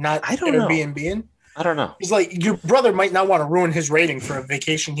canned into not Airbnb-ing? I don't know. He's like your brother might not want to ruin his rating for a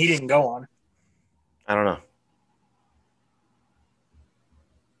vacation he didn't go on. I don't know.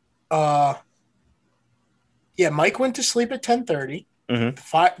 Yeah, Mike went to sleep at 10:30.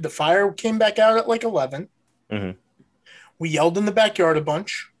 Mm-hmm. The fire came back out at like 11. Mm-hmm. We yelled in the backyard a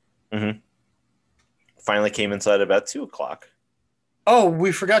bunch. Mm-hmm. Finally came inside about 2:00. Oh,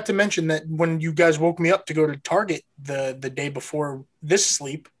 we forgot to mention that when you guys woke me up to go to Target the day before this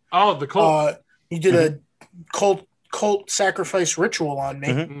sleep. Oh, the cold. You did a cold cult sacrifice ritual on me.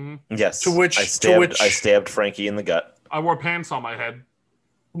 Mhm. Yes. To which I stabbed Frankie in the gut. I wore pants on my head.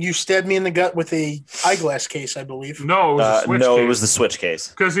 You stabbed me in the gut with a eyeglass case, I believe. No, it was a switch case. It was the switch case.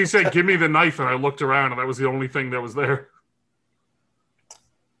 Because he said, "Give me the knife," and I looked around, and that was the only thing that was there.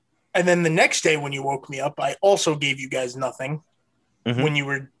 And then the next day when you woke me up, I also gave you guys nothing when you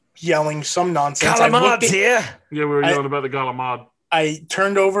were yelling some nonsense. Galamad's here. Yeah, we were yelling about the Galamad. I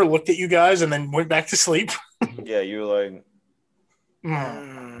turned over, looked at you guys, and then went back to sleep. Yeah, you were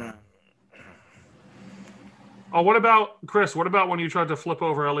like... Oh, what about, Chris, what about when you tried to flip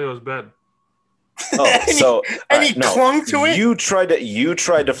over Elio's bed? Oh, he clung to it. You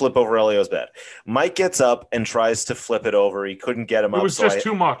tried to flip over Elio's bed. Mike gets up and tries to flip it over. He couldn't get him up. It was just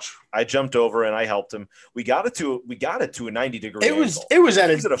too much. I jumped over and I helped him. We got it to a 90-degree angle. It was at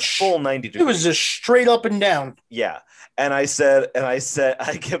a full 90 degrees. It was just straight up and down. Yeah. And I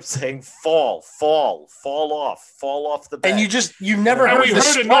kept saying, fall off the bed. And you never heard the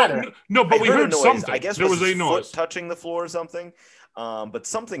splatter. No, but we heard something. I guess there was a noise foot touching the floor or something. But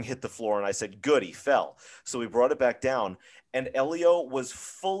something hit the floor, and I said, "Good, he fell." So we brought it back down, and Elio was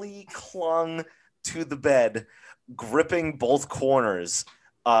fully clung to the bed, gripping both corners,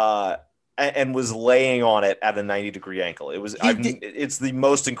 and was laying on it at a 90-degree angle. It was it's the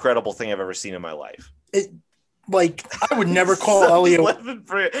most incredible thing I've ever seen in my life. I would never call Elio.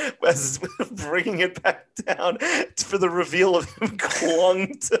 Bringing it back down for the reveal of him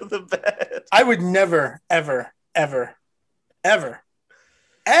clung to the bed. I would never, ever, ever, ever,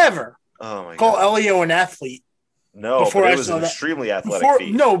 ever call Elio an athlete. No, before I was an extremely athletic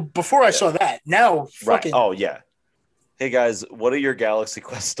feat. No, before I saw that. Now, fucking. Right. Oh, yeah. Hey, guys, what are your Galaxy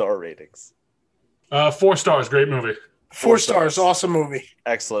Quest star ratings? 4 stars. Great movie. 4 stars. Awesome movie.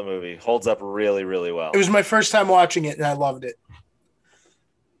 Excellent movie. Holds up really, really well. It was my first time watching it, and I loved it.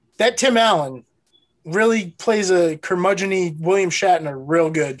 That Tim Allen really plays a curmudgeon-y William Shatner real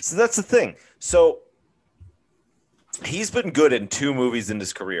good. So that's the thing. So he's been good in 2 movies in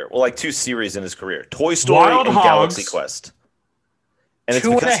his career. Well, like 2 series in his career. Toy Story and Galaxy Quest. And it's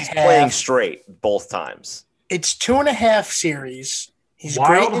because he's playing straight both times. It's 2.5 series. He's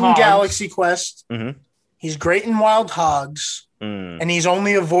great in Galaxy Quest. Mm-hmm. He's great in Wild Hogs. And he's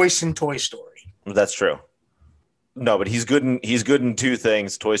only a voice in Toy Story. That's true. No, but he's good in 2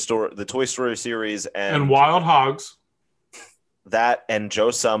 things: the Toy Story series and Wild Hogs. That and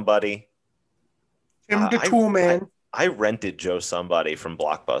Joe Somebody. Tim the Tool Man. I rented Joe Somebody from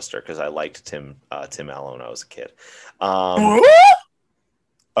Blockbuster because I liked Tim Allen when I was a kid.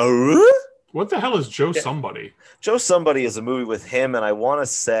 What the hell is Joe Somebody? Joe Somebody is a movie with him, and I want to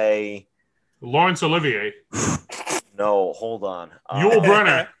say Laurence Olivier. No, hold on. Yul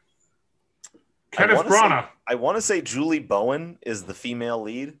Brynner. Kenneth Branagh. I want to say Julie Bowen is the female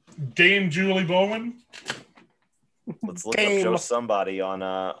lead. Dame Julie Bowen. Let's look up Joe Somebody on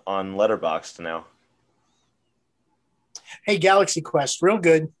Letterboxd now. Hey, Galaxy Quest, real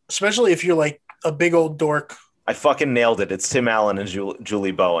good, especially if you're like a big old dork. I fucking nailed it. It's Tim Allen and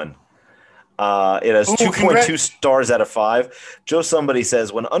Julie Bowen. It has 2.2 stars out of 5. Joe Somebody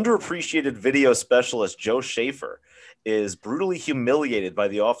says, when underappreciated video specialist Joe Schaefer is brutally humiliated by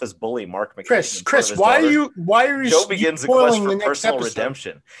the office bully Mark McKinney. Chris, why are you Joe begins a quest for personal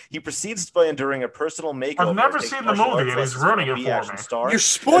redemption. He proceeds by enduring a personal makeover. I've never seen the movie, and he's ruining it for me. Star. You're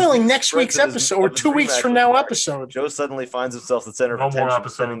spoiling next week's episode, or 2 weeks from now episode. Joe suddenly finds himself the center of attention,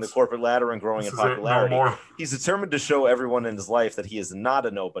 ascending the corporate ladder and growing in popularity. He's determined to show everyone in his life that he is not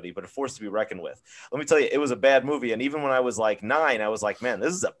a nobody, but a force to be reckoned with. Let me tell you, it was a bad movie, and even when I was like 9, I was like, man,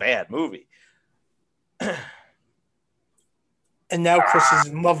 this is a bad movie. And now Chris is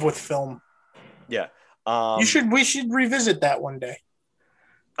in love with film. Yeah. We should revisit that one day.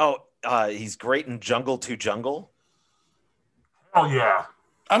 Oh, he's great in Jungle to Jungle. Oh yeah.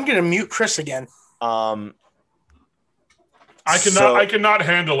 I'm gonna mute Chris again. I cannot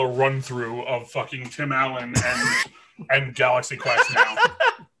handle a run through of fucking Tim Allen and Galaxy Quest now.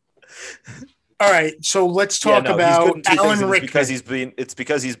 All right, so let's talk about Alan Rickman. It's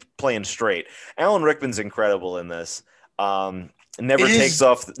because he's playing straight. Alan Rickman's incredible in this. Never takes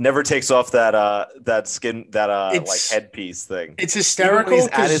off that skin like headpiece thing. It's hysterical. He's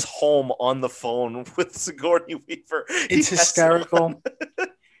at his home on the phone with Sigourney Weaver. It's hysterical.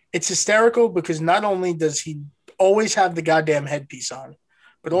 It's hysterical because not only does he always have the goddamn headpiece on,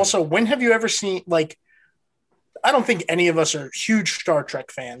 but also when have you ever seen I don't think any of us are huge Star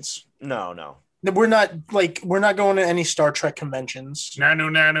Trek fans. No. We're not going to any Star Trek conventions.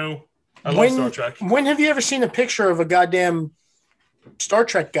 Nanu. I love Star Trek. When have you ever seen a picture of a goddamn Star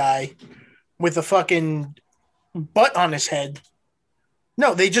Trek guy with a fucking butt on his head?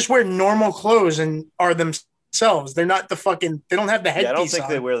 No, they just wear normal clothes and are themselves themselves. They're not the fucking. They don't have the headpiece. I don't think on.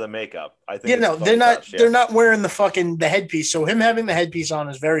 they wear the makeup. I think they're not. They're not wearing the headpiece. So him having the headpiece on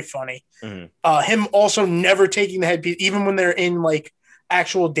is very funny. Mm-hmm. Him also never taking the headpiece, even when they're in like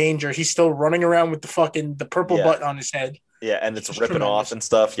actual danger, he's still running around with the purple button on his head. Yeah, and it's ripping tremendous. Off and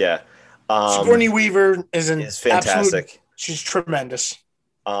stuff. Yeah. Sigourney Weaver is fantastic. She's tremendous.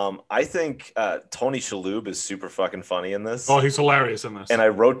 I think Tony Shalhoub is super fucking funny in this. Oh, he's hilarious in this. And I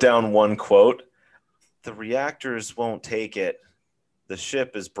wrote down one quote: "The reactors won't take it. The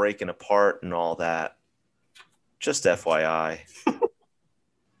ship is breaking apart and all that. Just FYI."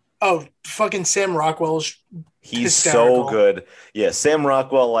 Oh, fucking Sam Rockwell's he's hysterical. So good. Yeah, Sam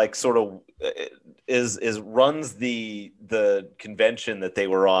Rockwell like sort of runs the convention that they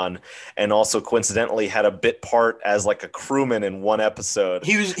were on, and also coincidentally had a bit part as like a crewman in one episode.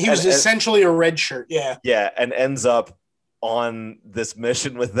 He was essentially a red shirt. Yeah. Yeah, and ends up on this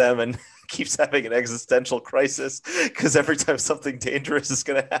mission with them and keeps having an existential crisis because every time something dangerous is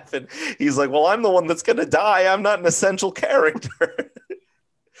going to happen, he's like, "Well, I'm the one that's going to die. I'm not an essential character."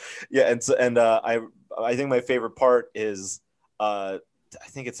 Yeah, and I think my favorite part is I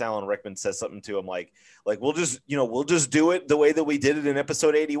think it's Alan Rickman says something to him like we'll just do it the way that we did it in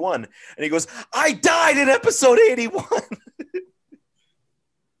episode 81, and he goes, "I died in episode 81."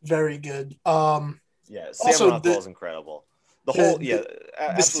 Very good. Yeah, Sam Rockwell's incredible. The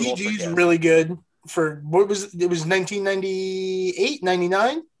CG is really good. For what was it? Was 1998,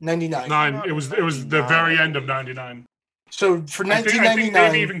 99, 99. It was the very end of 99. So for 1999, I think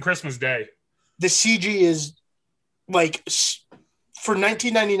maybe even Christmas Day, the CG is like for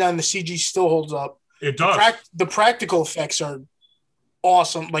 1999, the CG still holds up. It does. The practical effects are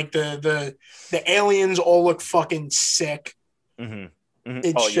awesome. Like the aliens all look fucking sick. Mm-hmm.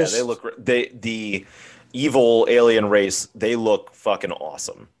 Mm-hmm. Yeah, they look. The evil alien race, they look fucking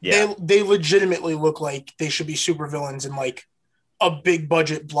awesome. Yeah, they legitimately look like they should be supervillains in like a big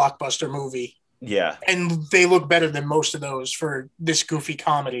budget blockbuster movie. Yeah. And they look better than most of those for this goofy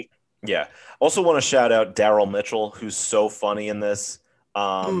comedy. Yeah. Also want to shout out Daryl Mitchell, who's so funny in this.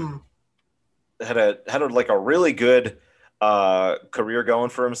 Had a really good career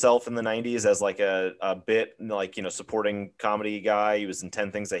going for himself in the 90s as like a bit like, supporting comedy guy. He was in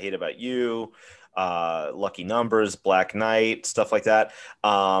 10 Things I Hate About You, Lucky Numbers, Black Knight, stuff like that.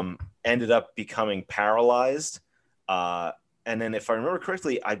 Ended up becoming paralyzed. And then if I remember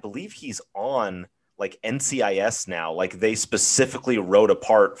correctly, I believe he's on like NCIS now. Like they specifically wrote a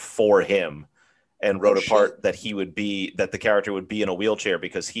part for him and wrote a part that the character would be in a wheelchair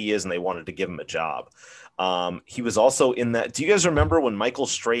because he is, and they wanted to give him a job. He was also in that. Do you guys remember when Michael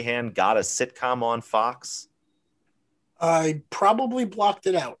Strahan got a sitcom on Fox? I probably blocked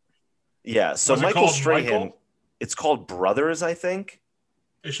it out. Yeah. So Michael Strahan, it's called Brothers, I think.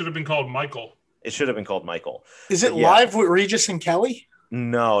 It should have been called Michael. It should have been called Michael. Is it live with Regis and Kelly?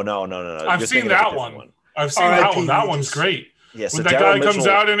 No. I've seen that one. I've seen that one. That one's great. Yeah, so when that guy comes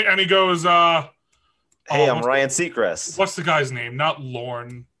out and he goes, "Hey, I'm Ryan Seacrest." What's the guy's name? Not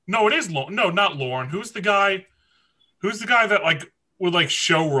Lorne. No, it is Lorne. No, not Lorne. Who's the guy that like would like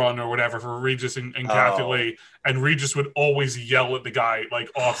show run or whatever for Regis and Kathy Lee, and Regis would always yell at the guy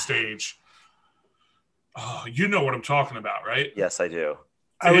like off stage. Oh, you know what I'm talking about, right? Yes, I do.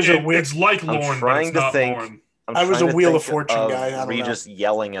 It's like Lorne, but it's not Lorne. I was a Wheel of Fortune guy. I don't Regis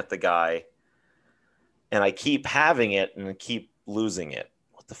yelling at the guy, and I keep having it and I keep losing it.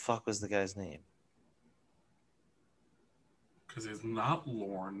 What the fuck was the guy's name? Because it's not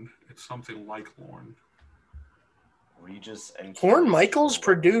Lorne. It's something like Lorne. Regis and Lorne Michaels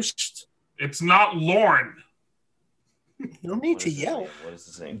produced. It's not Lorne. No need to yell. What is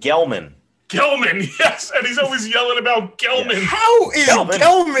his name? Gelman, yes, and he's always yelling about Gelman. Yeah. How is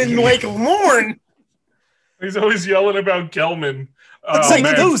Gelman like Lorne? He's always yelling about Gelman. Let's say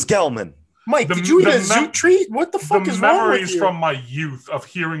who's Gelman? Mike, did you eat a zoot treat? What the fuck is wrong with you? The memories from my youth of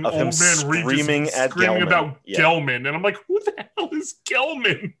hearing old man screaming about Gelman, and I'm like, who the hell is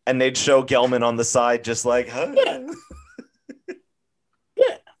Gelman? And they'd show Gelman on the side, just like, huh?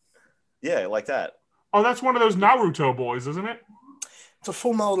 Yeah, like that. Oh, that's one of those Naruto boys, isn't it? It's a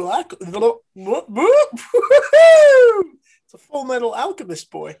Full Metal It's a Full Metal Alchemist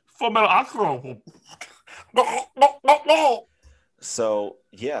boy. Full Metal Alchemist. So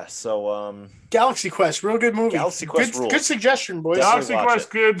Galaxy Quest, real good movie. Galaxy Quest rules. Good suggestion, boys. Galaxy Quest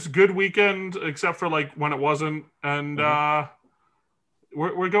good weekend, except for like when it wasn't, and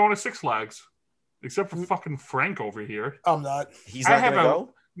we're going to Six Flags, except for fucking Frank over here. I'm not. He's not gonna go.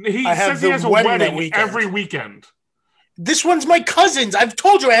 He says he has a wedding every weekend. This one's my cousin's. I've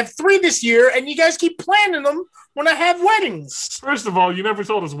told you I have 3 this year, and you guys keep planning them when I have weddings. First of all, you never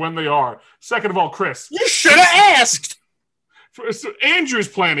told us when they are. Second of all, Chris. You should have asked. Andrew's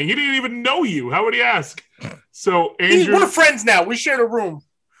planning. He didn't even know you. How would he ask? So Andrew, we're friends now. We share a room.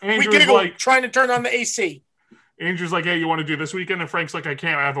 Andrew's we giggle trying to turn on the AC. Andrew's like, hey, you want to do this weekend? And Frank's like, I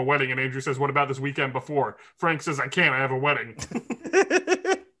can't. I have a wedding. And Andrew says, what about this weekend before? Frank says, I can't. I have a wedding.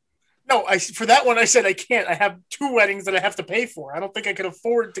 No, for that one, I said I can't. I have 2 weddings that I have to pay for. I don't think I can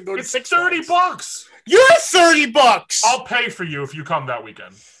afford to go to 6 $30 bucks. You're $30 bucks. I'll pay for you if you come that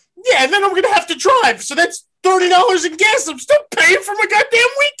weekend. Yeah, and then I'm going to have to drive. So that's $30 in gas. I'm still paying for my goddamn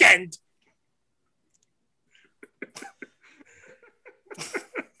weekend.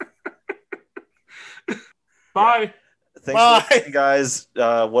 Bye. Thanks for listening, guys.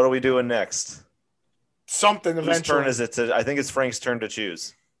 What are we doing next? Something eventually. Whose turn is it to? I think it's Frank's turn to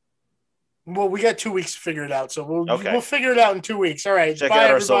choose. Well, we got 2 weeks to figure it out, so we'll figure it out in 2 weeks. All right. Check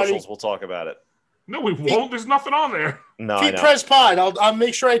out our socials. We'll talk about it. No, we won't. There's nothing on there. No, Pete Press Pod. I'll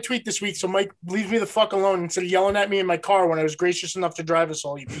make sure I tweet this week so Mike leaves me the fuck alone instead of yelling at me in my car when I was gracious enough to drive us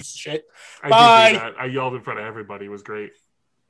all, you piece of shit. Bye. Did do that. I yelled in front of everybody. It was great.